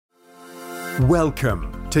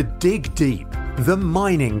Welcome to Dig Deep, the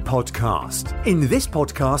mining podcast. In this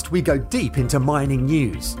podcast, we go deep into mining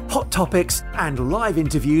news, hot topics, and live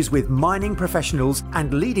interviews with mining professionals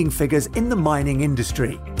and leading figures in the mining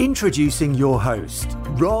industry. Introducing your host,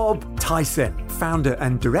 Rob Tyson, founder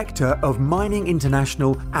and director of Mining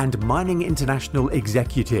International and Mining International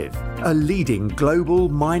Executive, a leading global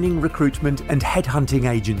mining recruitment and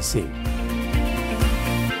headhunting agency.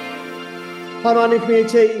 Hi, mining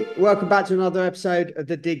community. Welcome back to another episode of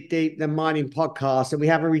the Dig Deep, the mining podcast. And we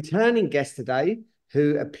have a returning guest today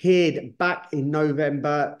who appeared back in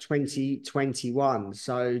November 2021.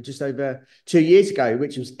 So just over 2 years ago,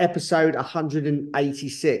 which was episode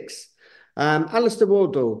 186. Alistair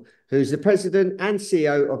Waddell, who's the president and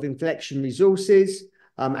CEO of Inflection Resources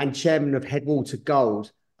and chairman of Headwater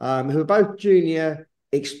Gold, who are both junior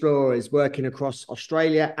explorers working across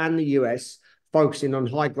Australia and the US, focusing on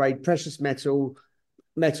high-grade precious metals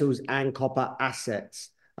and copper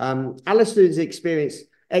assets. Alistair is an experienced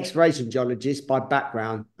exploration geologist by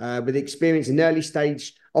background, with experience in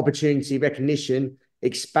early-stage opportunity recognition,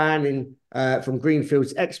 expanding from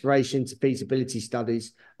greenfields exploration to feasibility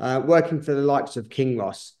studies, working for the likes of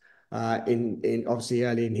Kinross in obviously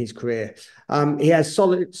early in his career. He has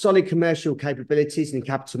solid commercial capabilities in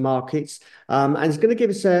capital markets, and he's going to give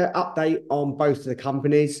us an update on both of the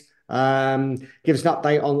companies. Give us an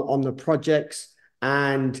update on the projects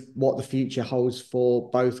and what the future holds for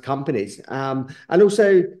both companies. And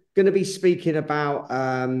also going to be speaking about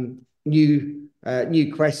New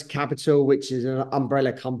Quest Capital, which is an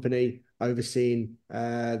umbrella company overseeing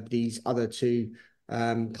these other two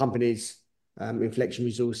companies, Inflection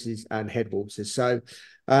Resources and Headwater. So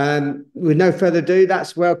with no further ado,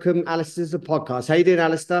 that's welcome Alistair to the podcast. How you doing,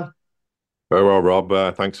 Alistair? Very well,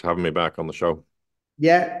 Rob. Thanks for having me back on the show.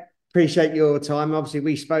 Yeah. Appreciate your time. Obviously,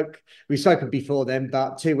 we've spoken before then,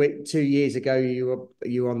 but 2 years ago you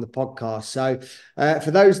were on the podcast. So for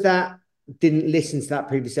those that didn't listen to that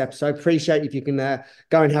previous episode, appreciate if you can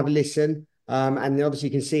go and have a listen. And obviously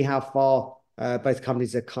you can see how far both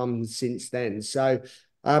companies have come since then. So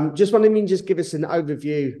just wondering, if you just give us an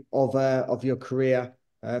overview of your career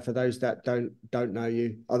for those that don't know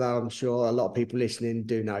you, although I'm sure a lot of people listening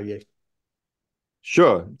do know you.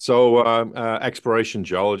 Sure. So exploration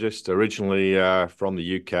geologist, originally from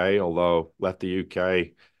the UK, although left the UK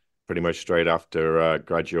pretty much straight after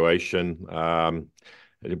graduation.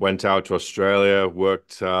 Went out to Australia,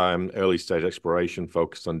 worked early stage exploration,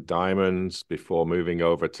 focused on diamonds before moving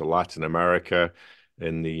over to Latin America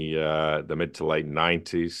in the mid to late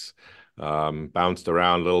 90s. Bounced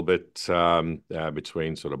around a little bit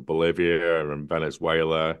between sort of Bolivia and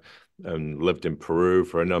Venezuela, and lived in Peru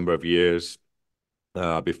for a number of years.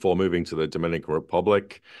 Before moving to the Dominican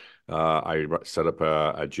Republic, I set up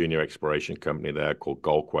a junior exploration company there called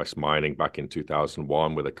Gold Quest Mining back in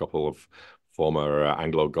 2001 with a couple of former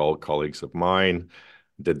Anglo Gold colleagues of mine.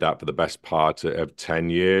 Did that for the best part of 10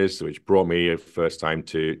 years, which brought me first time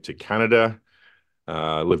to Canada.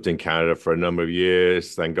 Lived in Canada for a number of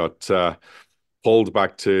years, then got pulled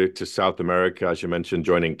back to South America, as you mentioned,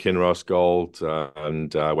 joining Kinross Gold,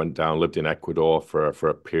 and went down, lived in Ecuador for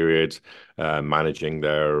a period, managing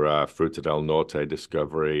their Fruta del Norte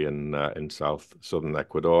discovery in southern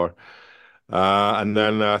Ecuador. And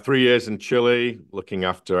then 3 years in Chile, looking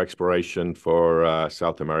after exploration for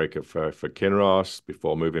South America for Kinross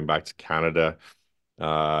before moving back to Canada,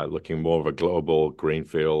 looking more of a global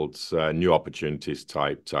greenfields, new opportunities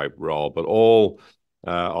type role, but all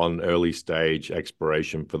on early stage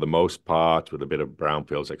exploration for the most part, with a bit of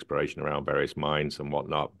brownfields exploration around various mines and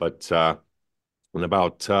whatnot. But and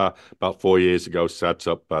about 4 years ago, set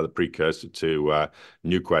up the precursor to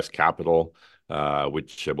New Quest Capital,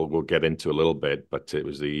 which we'll get into a little bit. But it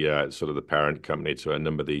was the sort of the parent company to a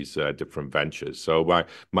number of these different ventures. So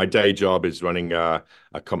my day job is running a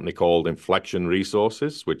company called Inflection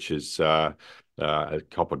Resources, which is a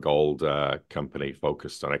copper gold company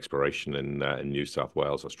focused on exploration in New South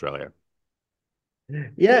Wales, Australia.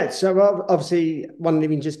 Yeah, so obviously, wondering if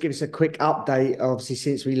you can just give us a quick update. Obviously,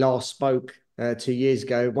 since we last spoke 2 years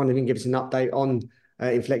ago, wondering if you can give us an update on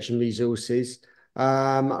Inflection Resources.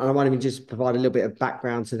 And I wonder if you can just provide a little bit of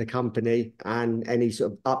background to the company and any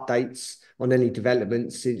sort of updates on any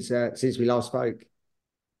developments since we last spoke.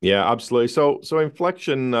 Yeah, absolutely. So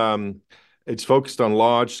Inflection, it's focused on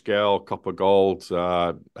large-scale copper gold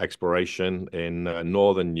exploration in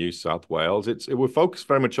northern New South Wales. We're focused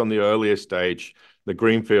very much on the earlier stage, the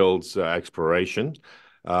greenfields exploration,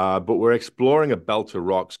 but we're exploring a belt of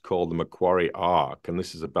rocks called the Macquarie Arc, and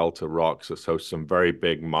this is a belt of rocks that hosts some very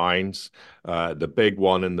big mines. The big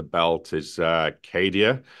one in the belt is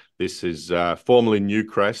Cadia. This is formerly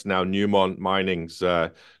Newcrest, now Newmont Mining's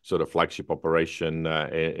sort of flagship operation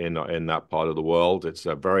in that part of the world. It's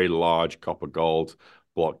a very large copper gold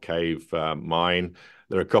block cave mine.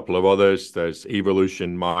 There are a couple of others. There's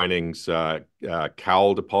Evolution Mining's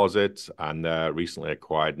Cowell deposit and recently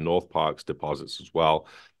acquired North Park's deposits as well.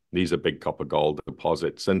 These are big copper gold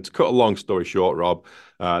deposits. And to cut a long story short, Rob,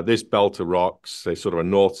 this belt of rocks, a sort of a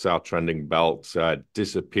north-south trending belt,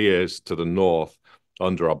 disappears to the north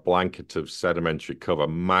under a blanket of sedimentary cover,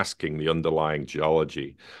 masking the underlying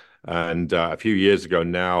geology. And a few years ago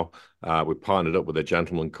now, we partnered up with a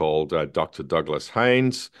gentleman called Dr. Douglas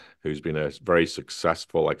Haynes, who's been a very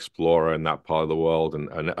successful explorer in that part of the world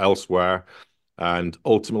and elsewhere. And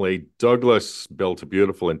ultimately, Douglas built a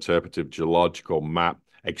beautiful interpretive geological map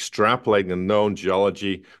extrapolating the known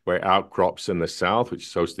geology where outcrops in the south,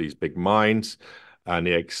 which hosts these big mines, and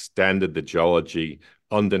he extended the geology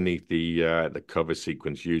underneath the cover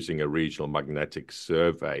sequence using a regional magnetic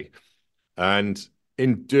survey. And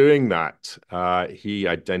in doing that, he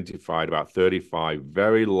identified about 35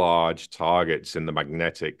 very large targets in the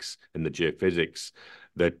magnetics, in the geophysics,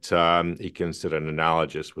 that he considered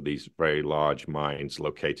analogous with these very large mines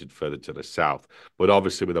located further to the south, but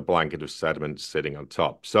obviously with a blanket of sediment sitting on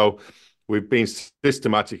top. So we've been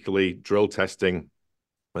systematically drill testing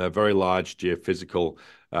very large geophysical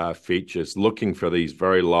features, looking for these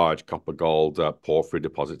very large copper gold porphyry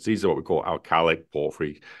deposits. These are what we call alkalic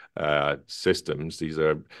porphyry systems. These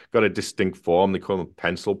are got a distinct form. They call them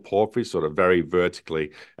pencil porphyry, sort of very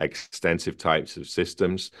vertically extensive types of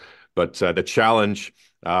systems. But the challenge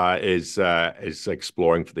is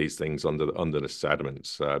exploring for these things under the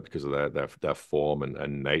sediments because of their form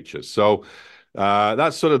and nature. So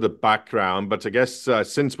that's sort of the background. But I guess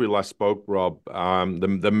since we last spoke, Rob,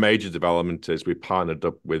 the major development is we partnered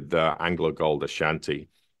up with AngloGold Ashanti,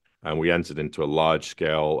 and we entered into a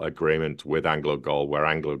large-scale agreement with AngloGold, where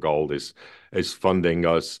AngloGold is funding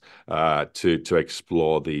us to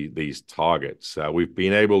explore these targets. We've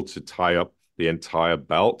been able to tie up the entire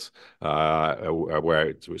belt where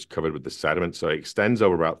it was covered with the sediment. So it extends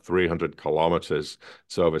over about 300 kilometers.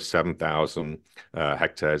 So over 7,000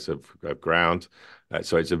 hectares of ground.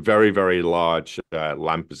 So it's a very, very large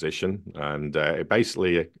land position. And it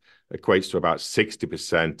basically equates to about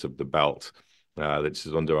 60% of the belt that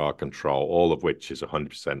is under our control, all of which is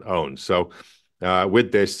 100% owned. So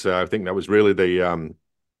with this, I think that was really the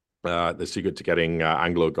secret to getting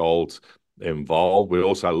AngloGold involved. We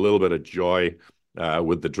also had a little bit of joy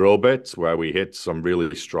with the drill bits where we hit some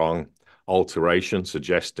really strong alteration,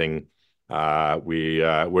 suggesting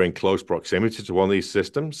we're in close proximity to one of these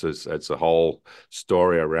systems. It's a whole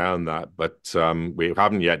story around that, but we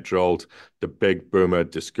haven't yet drilled the big Boomer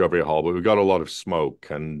discovery hole, but we've got a lot of smoke,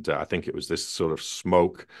 and I think it was this sort of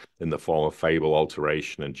smoke in the form of favorable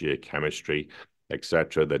alteration and geochemistry,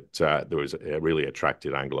 etc., that was really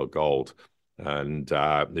attracted AngloGold. And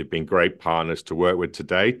they've been great partners to work with to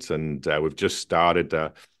date. And we've just started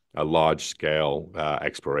a large-scale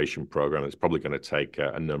exploration program that's probably going to take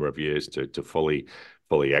a number of years to fully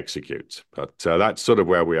execute. But that's sort of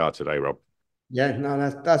where we are today, Rob. Yeah,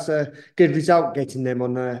 no, that's a good result getting them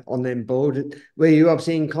on them board. Were you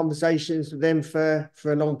obviously in conversations with them for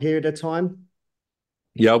a long period of time?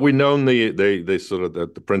 Yeah, we've known the sort of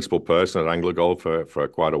the principal person at AngloGold for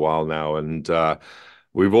quite a while now, and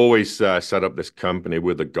we've always set up this company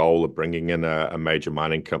with the goal of bringing in a major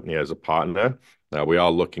mining company as a partner. We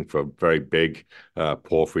are looking for very big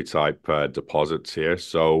porphyry type deposits here.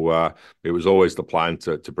 So it was always the plan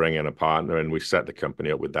to bring in a partner, and we set the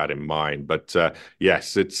company up with that in mind. But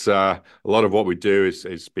yes, it's a lot of what we do is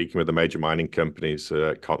speaking with the major mining companies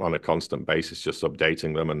on a constant basis, just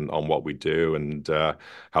updating them on what we do and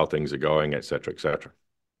how things are going, et cetera, et cetera.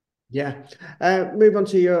 Yeah. Move on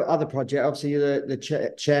to your other project. Obviously, you're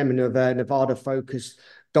the chairman of Nevada-focused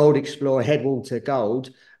gold explorer Headwater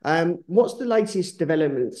Gold. What's the latest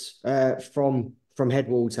developments from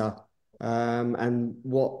Headwater, and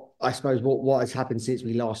what has happened since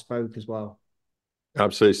we last spoke as well?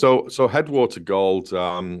 Absolutely. So Headwater Gold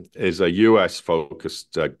is a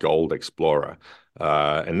US-focused gold explorer.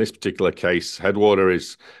 In this particular case, Headwater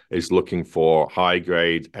is looking for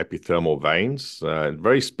high-grade epithermal veins,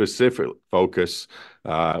 very specific focus.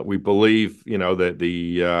 We believe,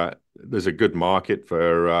 that there's a good market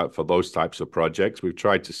for those types of projects. We've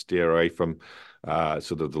tried to steer away from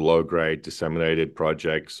sort of the low-grade disseminated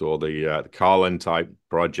projects or the Carlin type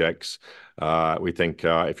projects. We think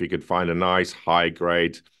if you could find a nice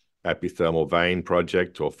high-grade epithermal vein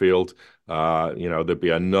project or field, there'd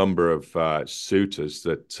be a number of suitors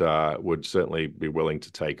that would certainly be willing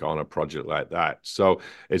to take on a project like that. So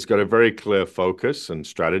it's got a very clear focus and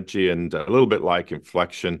strategy, and a little bit like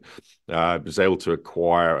Inflection, was able to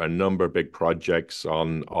acquire a number of big projects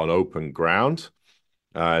on open ground.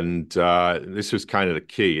 And this was kind of the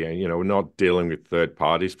key. We're not dealing with third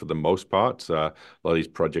parties for the most part. A lot of these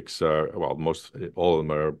projects are, well, all of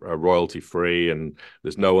them are royalty free, and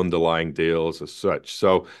there's no underlying deals as such.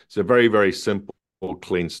 So it's a very, very simple,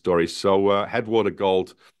 clean story. So Headwater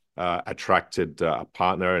Gold attracted a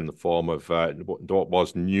partner in the form of what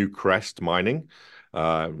was Newcrest Mining.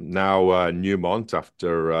 Now Newmont,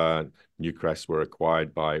 after Newcrest were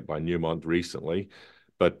acquired by Newmont recently.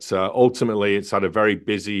 But ultimately, it's had a very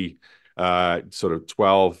busy sort of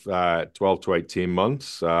 12 to 18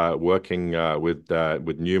 months working with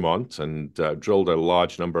Newmont, and drilled a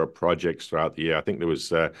large number of projects throughout the year. I think there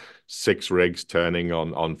was 6 rigs turning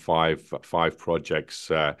on five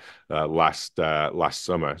projects last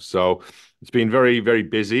summer. So it's been very, very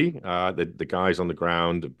busy. The guys on the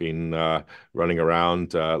ground have been running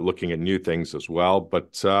around looking at new things as well.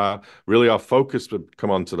 But really, our focus would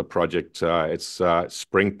come onto the project. It's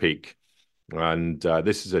Spring Peak. And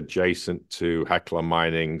this is adjacent to Hecla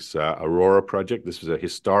Mining's Aurora project. This was a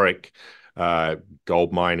historic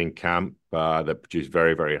gold mining camp that produced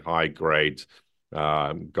very, very high-grade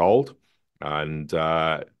gold. And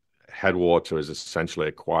Headwater has essentially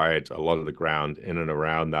acquired a lot of the ground in and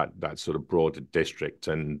around that sort of broader district,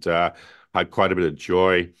 and had quite a bit of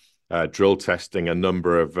joy drill testing a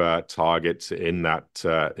number of targets in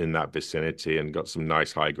that vicinity, and got some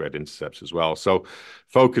nice high-grade intercepts as well. So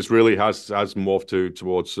focus really has morphed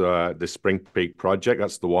towards this Spring Peak project.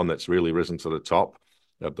 That's the one that's really risen to the top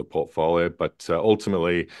of the portfolio. But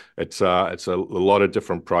ultimately, it's a lot of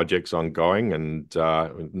different projects ongoing, and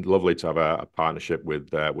lovely to have a partnership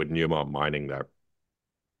with Newmont Mining there.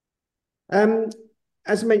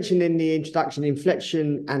 As mentioned in the introduction,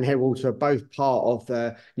 Inflection and Headwater are both part of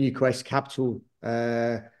the Newcrest Capital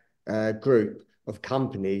group of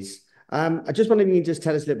companies. I just wonder if you can just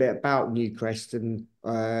tell us a little bit about Newcrest and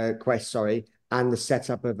and the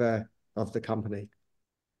setup of the company.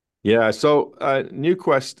 Yeah, so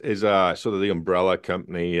Newcrest is sort of the umbrella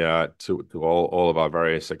company to all of our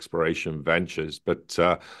various exploration ventures, but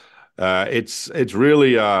it's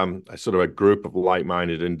really sort of a group of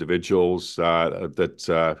like-minded individuals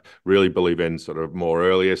that really believe in sort of more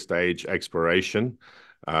earlier stage exploration.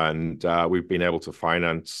 And we've been able to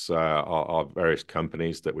finance our various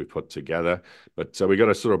companies that we put together. But we got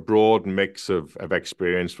a sort of broad mix of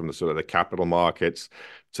experience from the sort of the capital markets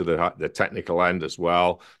to the technical end as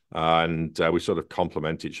well. And we sort of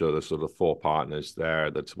complement each other, sort of 4 partners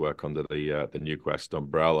there that work under the Newcrest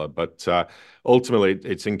umbrella. But ultimately,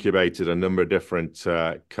 it's incubated a number of different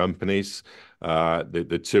companies.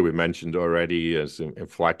 The 2 we mentioned already as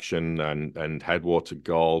Inflection and Headwater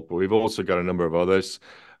Gold, but we've also got a number of others.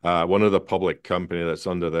 One other public company that's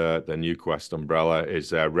under the Newcrest umbrella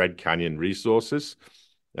is Red Canyon Resources,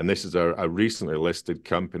 and this is a recently listed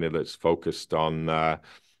company that's focused on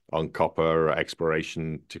copper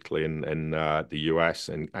exploration, particularly in the US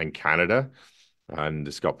and Canada, and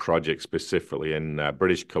it's got projects specifically in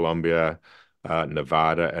British Columbia,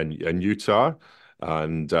 Nevada, and Utah.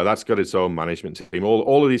 And that's got its own management team.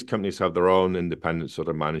 All of these companies have their own independent sort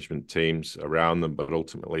of management teams around them, but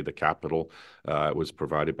ultimately the capital was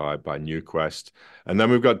provided by Newcrest. And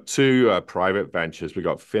then we've got 2 private ventures. We've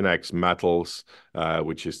got Finex Metals,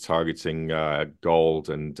 which is targeting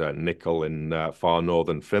gold and nickel in far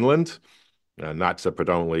northern Finland. And that's a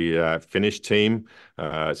predominantly Finnish team.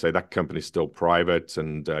 So that company's still private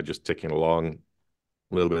and just ticking along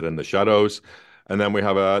a little bit in the shadows. And then we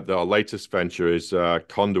have our latest venture is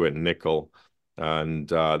Conduit Nickel. And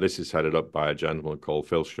this is headed up by a gentleman called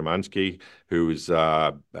Phil Szymanski, who is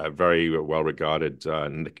a very well-regarded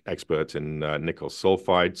expert in nickel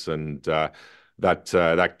sulfides. And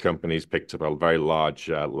that company's picked up a very large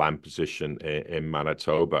land position in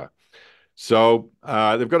Manitoba. So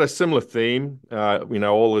they've got a similar theme.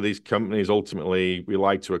 All of these companies, ultimately, we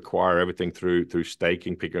like to acquire everything through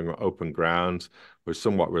staking, picking open ground. We're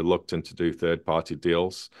somewhat reluctant to do third-party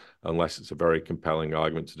deals unless it's a very compelling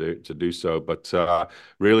argument to do so. But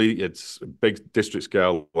really, it's big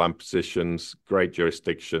district-scale land positions, great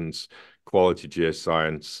jurisdictions, quality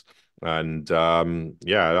geoscience. And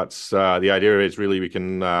that's the idea is really we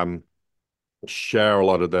can share a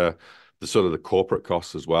lot of the sort of the corporate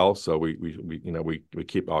costs as well. So we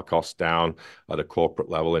keep our costs down at a corporate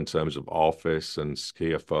level in terms of office and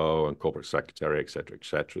CFO and corporate secretary, et cetera, et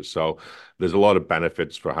cetera. So there's a lot of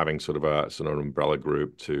benefits for having sort of an umbrella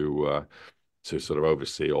group to sort of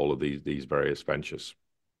oversee all of these various ventures.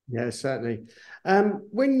 Yeah, certainly.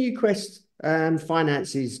 When Newcrest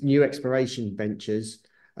finances new exploration ventures,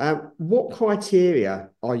 what criteria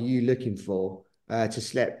are you looking for to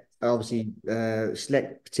select, obviously,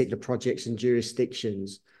 select particular projects and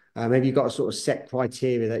jurisdictions? Have you got a sort of set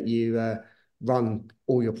criteria that you run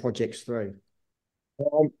all your projects through?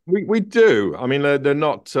 We do. I mean, they're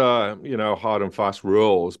not hard and fast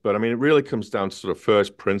rules, but I mean, it really comes down to sort of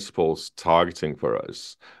first principles targeting for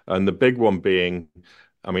us, and the big one being,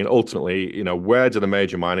 I mean, ultimately, where do the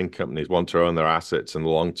major mining companies want to own their assets in the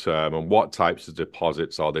long term, and what types of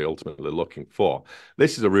deposits are they ultimately looking for?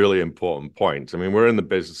 This is a really important point. I mean, we're in the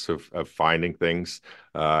business of finding things,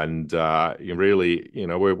 and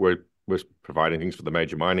we're providing things for the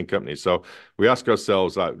major mining companies. So we ask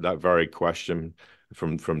ourselves that very question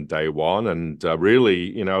from day one, and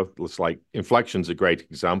really, it's like Inflection's a great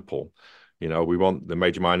example. We want the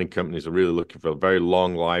major mining companies are really looking for very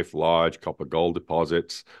long life, large copper gold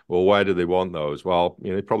deposits. Well, where do they want those? Well,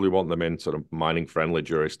 they probably want them in sort of mining friendly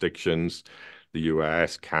jurisdictions, the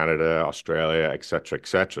US, Canada, Australia, et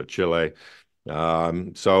cetera, Chile.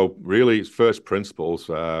 So really, it's first principles.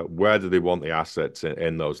 Where do they want the assets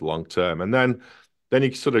in those long term? And then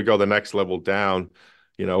you sort of go the next level down.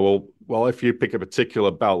 Well, if you pick a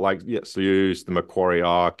particular belt, like let's use the Macquarie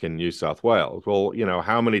Arc in New South Wales, well,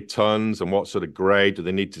 how many tons and what sort of grade do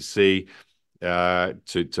they need to see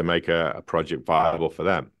to make a project viable for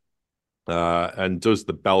them? And does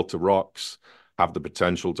the belt of rocks have the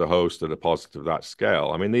potential to host a deposit of that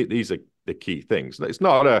scale? I mean, these are the key things. It's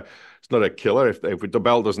not a killer. If the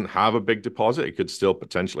belt doesn't have a big deposit, it could still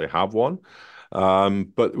potentially have one.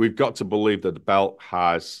 But we've got to believe that the belt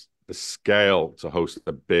has the scale to host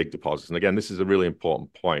a big deposit. And again, this is a really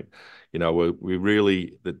important point.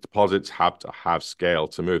 The deposits have to have scale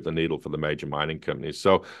to move the needle for the major mining companies.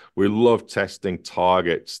 So we love testing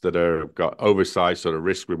targets that have got oversized sort of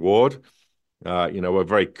risk reward. We're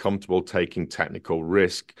very comfortable taking technical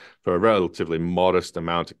risk for a relatively modest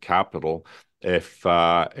amount of capital if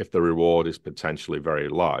the reward is potentially very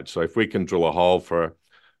large. So if we can drill a hole for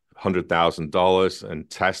 $100,000 and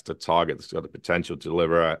test a target that's got the potential to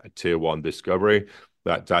deliver a tier one discovery,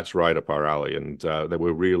 that's right up our alley. And that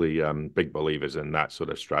we're really big believers in that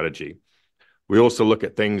sort of strategy. We also look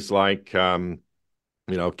at things like, can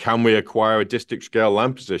we acquire a district scale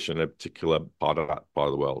land position in a particular part of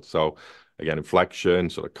the world? So again,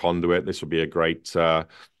 Inflection, sort of conduit, this would be a great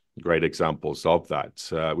examples of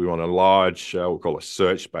that. We want a large, we'll call it a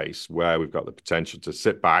search space, where we've got the potential to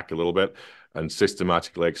sit back a little bit and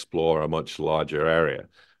systematically explore a much larger area.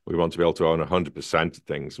 We want to be able to own 100% of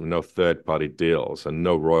things with no third-party deals and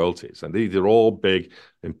no royalties. And these are all big,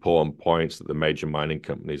 important points that the major mining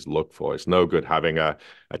companies look for. It's no good having a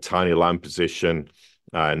tiny land position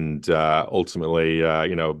and ultimately,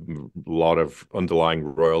 a lot of underlying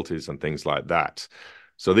royalties and things like that.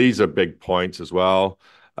 So these are big points as well.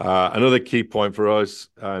 Another key point for us,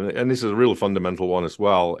 and this is a real fundamental one as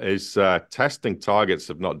well, is testing targets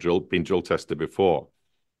have not been drill tested before.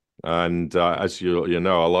 And as you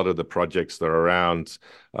know, a lot of the projects that are around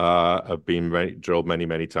have been drilled many,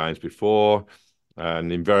 many times before.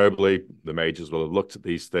 And invariably, the majors will have looked at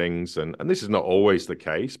these things. And this is not always the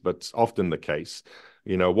case, but often the case.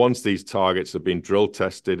 Once these targets have been drill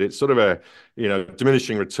tested, it's sort of a,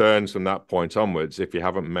 diminishing returns from that point onwards. If you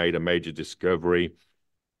haven't made a major discovery,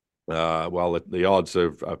 the odds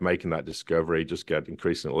of making that discovery just get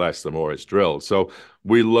increasingly less the more it's drilled. So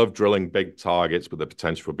we love drilling big targets with the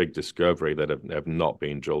potential for big discovery that have not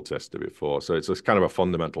been drill tested before. So it's kind of a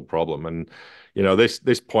fundamental problem. And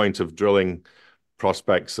this point of drilling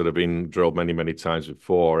prospects that have been drilled many, many times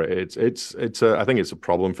before, I think it's a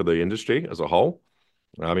problem for the industry as a whole.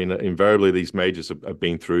 I mean, invariably these majors have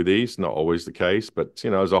been through these, not always the case, but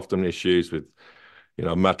there's often issues with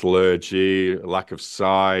metallurgy, lack of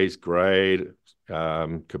size, grade,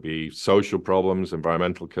 could be social problems,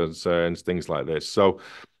 environmental concerns, things like this. So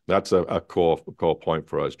that's a core point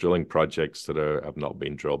for us, drilling projects that have not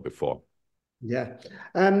been drilled before. Yeah.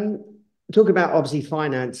 Talk about obviously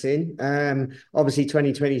financing. Obviously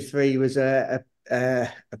 2023 was a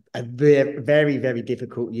very, very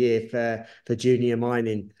difficult year for junior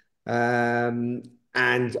mining.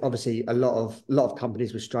 And obviously a lot of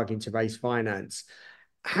companies were struggling to raise finance.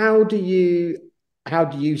 How do you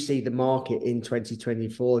see the market in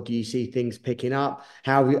 2024? Do you see things picking up?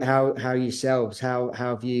 How have you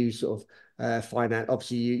sort finance.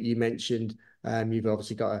 Obviously, you mentioned you've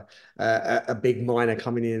obviously got a big miner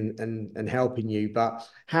coming in and helping you. But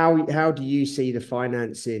how do you see the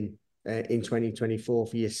financing in 2024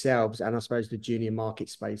 for yourselves, and I suppose the junior market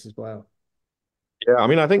space as well? Yeah, I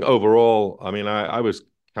mean, I think overall, I mean, I was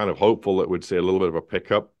kind of hopeful that we'd see a little bit of a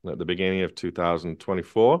pickup at the beginning of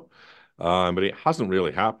 2024, but it hasn't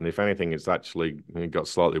really happened. If anything, it's actually got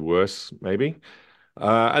slightly worse, maybe.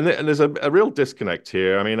 And there's a real disconnect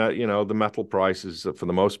here. I mean, the metal prices, for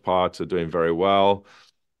the most part, are doing very well.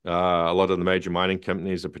 A lot of the major mining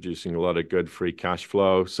companies are producing a lot of good free cash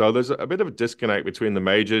flow. So there's a bit of a disconnect between the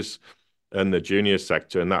majors and the junior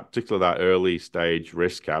sector, and particularly that early stage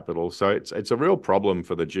risk capital. So it's a real problem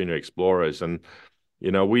for the junior explorers. And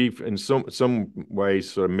we've in some ways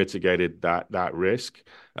sort of mitigated that risk.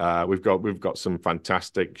 We've got some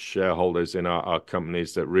fantastic shareholders in our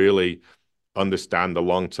companies that really understand the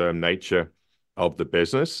long-term nature of the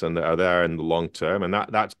business and that are there in the long term. And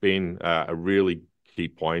that's been a really key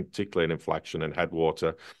point, particularly in Inflection and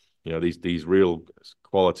Headwater. These real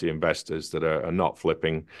quality investors that are not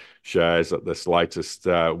flipping shares at the slightest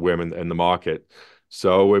whim in the market.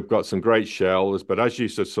 So we've got some great shareholders, but as you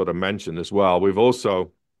sort of mentioned as well, we've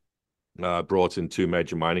also brought in two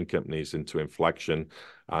major mining companies into Inflection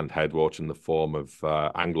and Headwater in the form of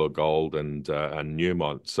AngloGold and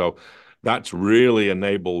Newmont. So that's really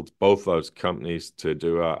enabled both those companies to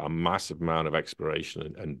do a massive amount of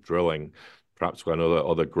exploration and drilling, perhaps when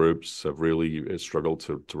other groups have really struggled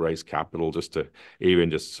to raise capital just to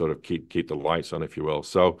even just sort of keep the lights on, if you will.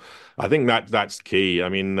 So I think that's key. I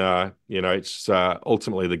mean, it's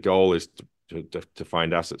ultimately the goal is to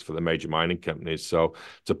find assets for the major mining companies. So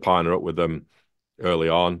to partner up with them early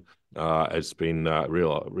on has been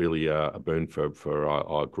really a boon for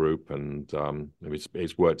our group, and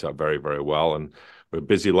it's worked out very, very well. And we're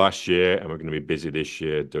busy last year, and we're going to be busy this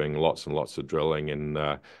year doing lots and lots of drilling in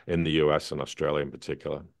the US and Australia in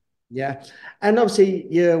particular. Yeah, and obviously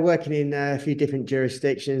you're working in a few different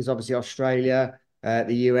jurisdictions. Obviously Australia,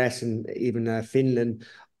 the US, and even Finland.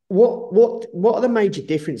 What are the major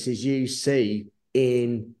differences you see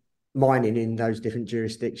in mining in those different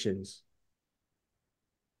jurisdictions?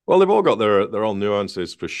 Well, they've all got their own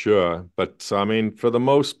nuances for sure, but I mean, for the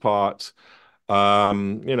most part,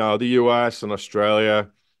 the US and Australia,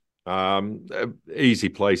 easy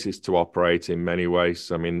places to operate in many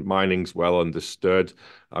ways. I mean, mining's well understood.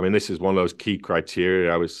 I mean, this is one of those key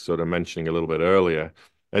criteria I was sort of mentioning a little bit earlier.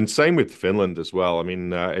 And same with Finland as well. I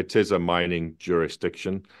mean, it is a mining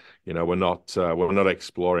jurisdiction. We're not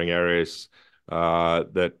exploring areas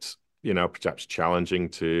that perhaps challenging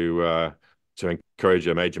to encourage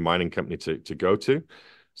a major mining company to go to.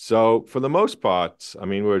 So for the most part, I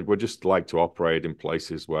mean, we're just like to operate in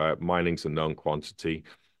places where mining's a known quantity,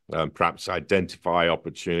 perhaps identify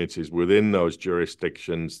opportunities within those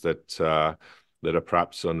jurisdictions that are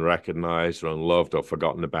perhaps unrecognized or unloved or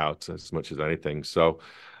forgotten about as much as anything. So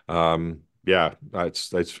yeah,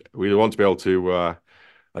 we want to be able to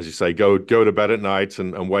as you say, go to bed at night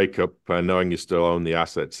and wake up knowing you still own the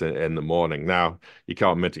assets in the morning. Now, you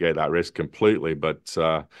can't mitigate that risk completely, but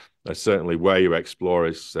certainly where you explore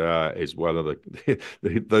is one of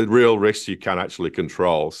the real risks you can actually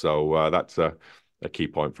control. So that's a key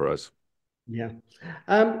point for us. Yeah.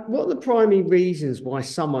 What are the primary reasons why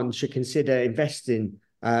someone should consider investing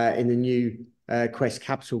in the new Quest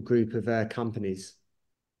Capital group of companies?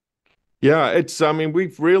 Yeah, I mean,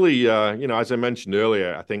 we've really, as I mentioned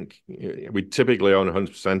earlier, I think we typically own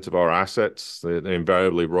 100% of our assets. They're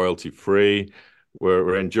invariably royalty free.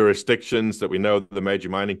 We're in jurisdictions that we know the major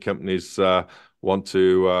mining companies want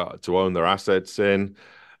to own their assets in.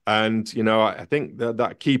 And, I think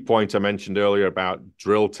that key point I mentioned earlier about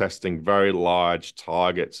drill testing very large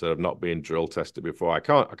targets that have not been drill tested before. I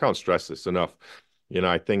can't stress this enough.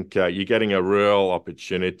 I think you're getting a real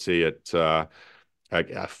opportunity at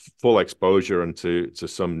a full exposure into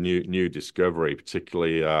some new discovery,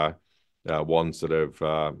 particularly ones that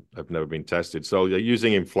have never been tested. So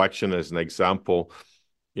using Inflection as an example,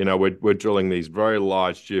 we're drilling these very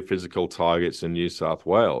large geophysical targets in New South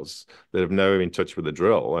Wales that have never been touched with a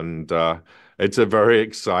drill, and it's a very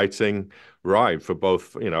exciting ride for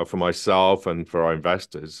both, for myself and for our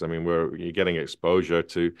investors. I mean, you're getting exposure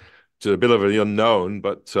to a bit of the unknown,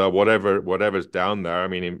 but whatever's down there, I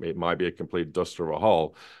mean, it might be a complete duster of a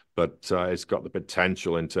hole, but it's got the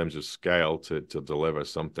potential in terms of scale to deliver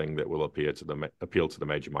something that will appeal to the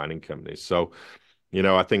major mining companies. So,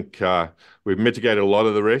 I think we've mitigated a lot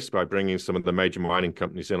of the risk by bringing some of the major mining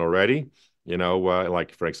companies in already.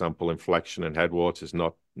 Like for example, Inflection and Headwater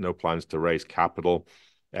no plans to raise capital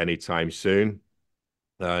anytime soon.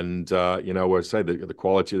 And, we'll say the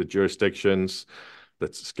quality of the jurisdictions,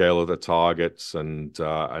 the scale of the targets, and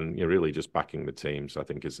you're really just backing the teams, I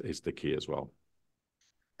think is the key as well.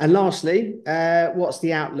 And lastly, what's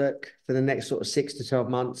the outlook for the next sort of 6 to 12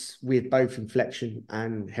 months with both Inflection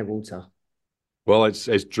and Headwater? Well, it's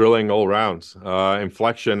drilling all round.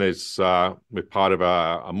 Inflection is we're part of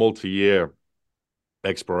a multi-year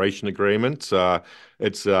exploration agreement.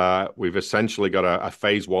 We've essentially got a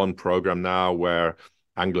phase one program now where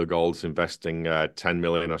AngloGold's investing 10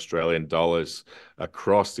 million Australian dollars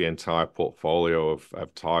across the entire portfolio of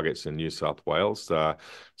targets in New South Wales. So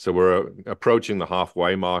we're approaching the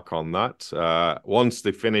halfway mark on that. Once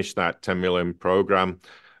they finish that 10 million program,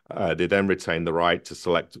 they then retain the right to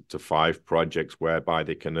select to 5 projects whereby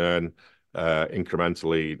they can earn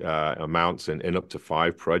incrementally amounts in up to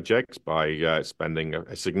 5 projects by spending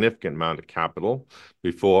a significant amount of capital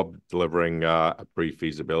before delivering a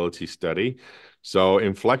pre-feasibility study. So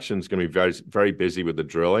Inflection is going to be very, very busy with the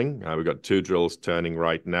drilling. We've got 2 drills turning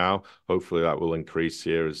right now. Hopefully that will increase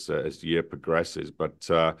here as the year progresses. But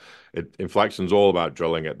Inflection's all about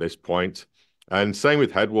drilling at this point. And same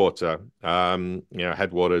with Headwater.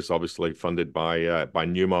 Headwater is obviously funded by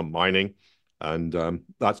Newmont Mining. And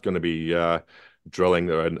that's going to be drilling.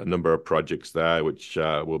 There are a number of projects there which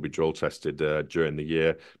will be drill tested during the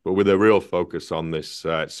year, but with a real focus on this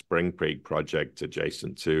Spring Peak project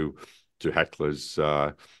adjacent to Hecla's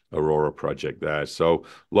Aurora project there. So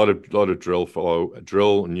a lot of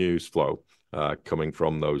drill news flow coming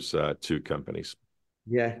from those 2 companies.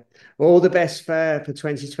 Yeah. Well, all the best for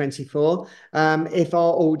 2024. If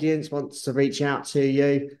our audience wants to reach out to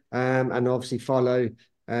you and obviously follow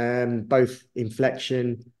both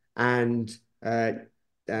Inflection and Headwater,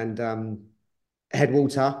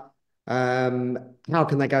 how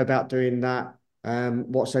can they go about doing that?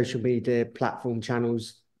 What social media platform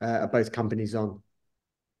channels are both companies on?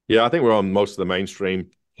 Yeah, I think we're on most of the mainstream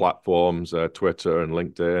platforms, Twitter and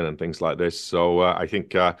LinkedIn and things like this. So I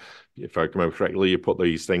think if I remember correctly, you put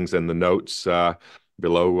these things in the notes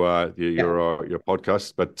below your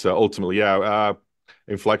podcast. But ultimately,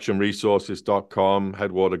 inflectionresources.com,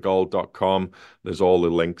 headwatergold.com. There's all the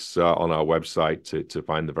links on our website to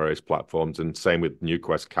find the various platforms. And same with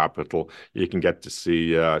NewQuest Capital. You can get to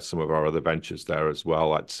see some of our other ventures there as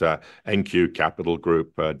well at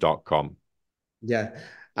nqcapitalgroup.com. Yeah.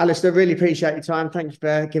 Alistair, really appreciate your time. Thank you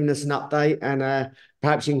for giving us an update. And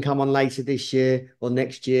perhaps you can come on later this year or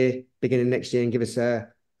next year, beginning next year, and give us a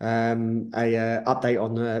update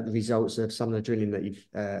on the results of some of the drilling that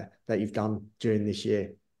you've done during this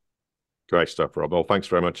year. Great stuff, Rob. Well, thanks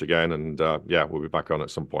very much again. And we'll be back on at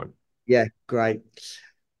some point. Yeah, great.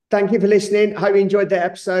 Thank you for listening. Hope you enjoyed the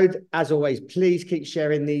episode. As always, please keep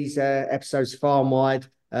sharing these episodes far and wide,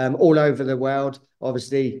 all over the world.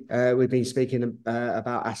 Obviously, we've been speaking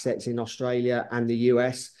about assets in Australia and the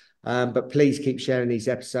US, but please keep sharing these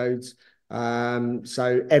episodes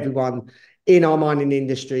so everyone in our mining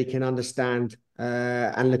industry can understand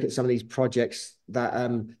and look at some of these projects that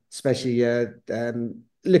especially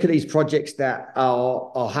look at these projects that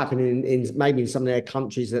are happening in maybe in some of their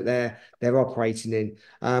countries that they're operating in,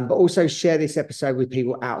 but also share this episode with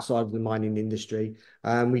people outside of the mining industry.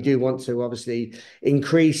 We do want to obviously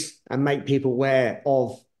increase and make people aware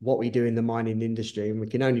of what we do in the mining industry, and we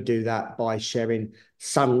can only do that by sharing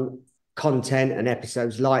some content and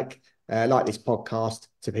episodes like this podcast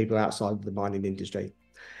to people outside of the mining industry.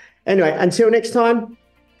 Anyway, until next time,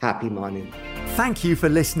 happy mining. Thank you for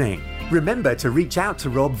listening. Remember to reach out to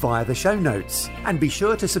Rob via the show notes and be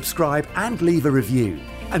sure to subscribe and leave a review.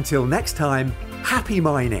 Until next time, happy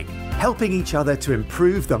mining, helping each other to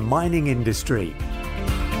improve the mining industry.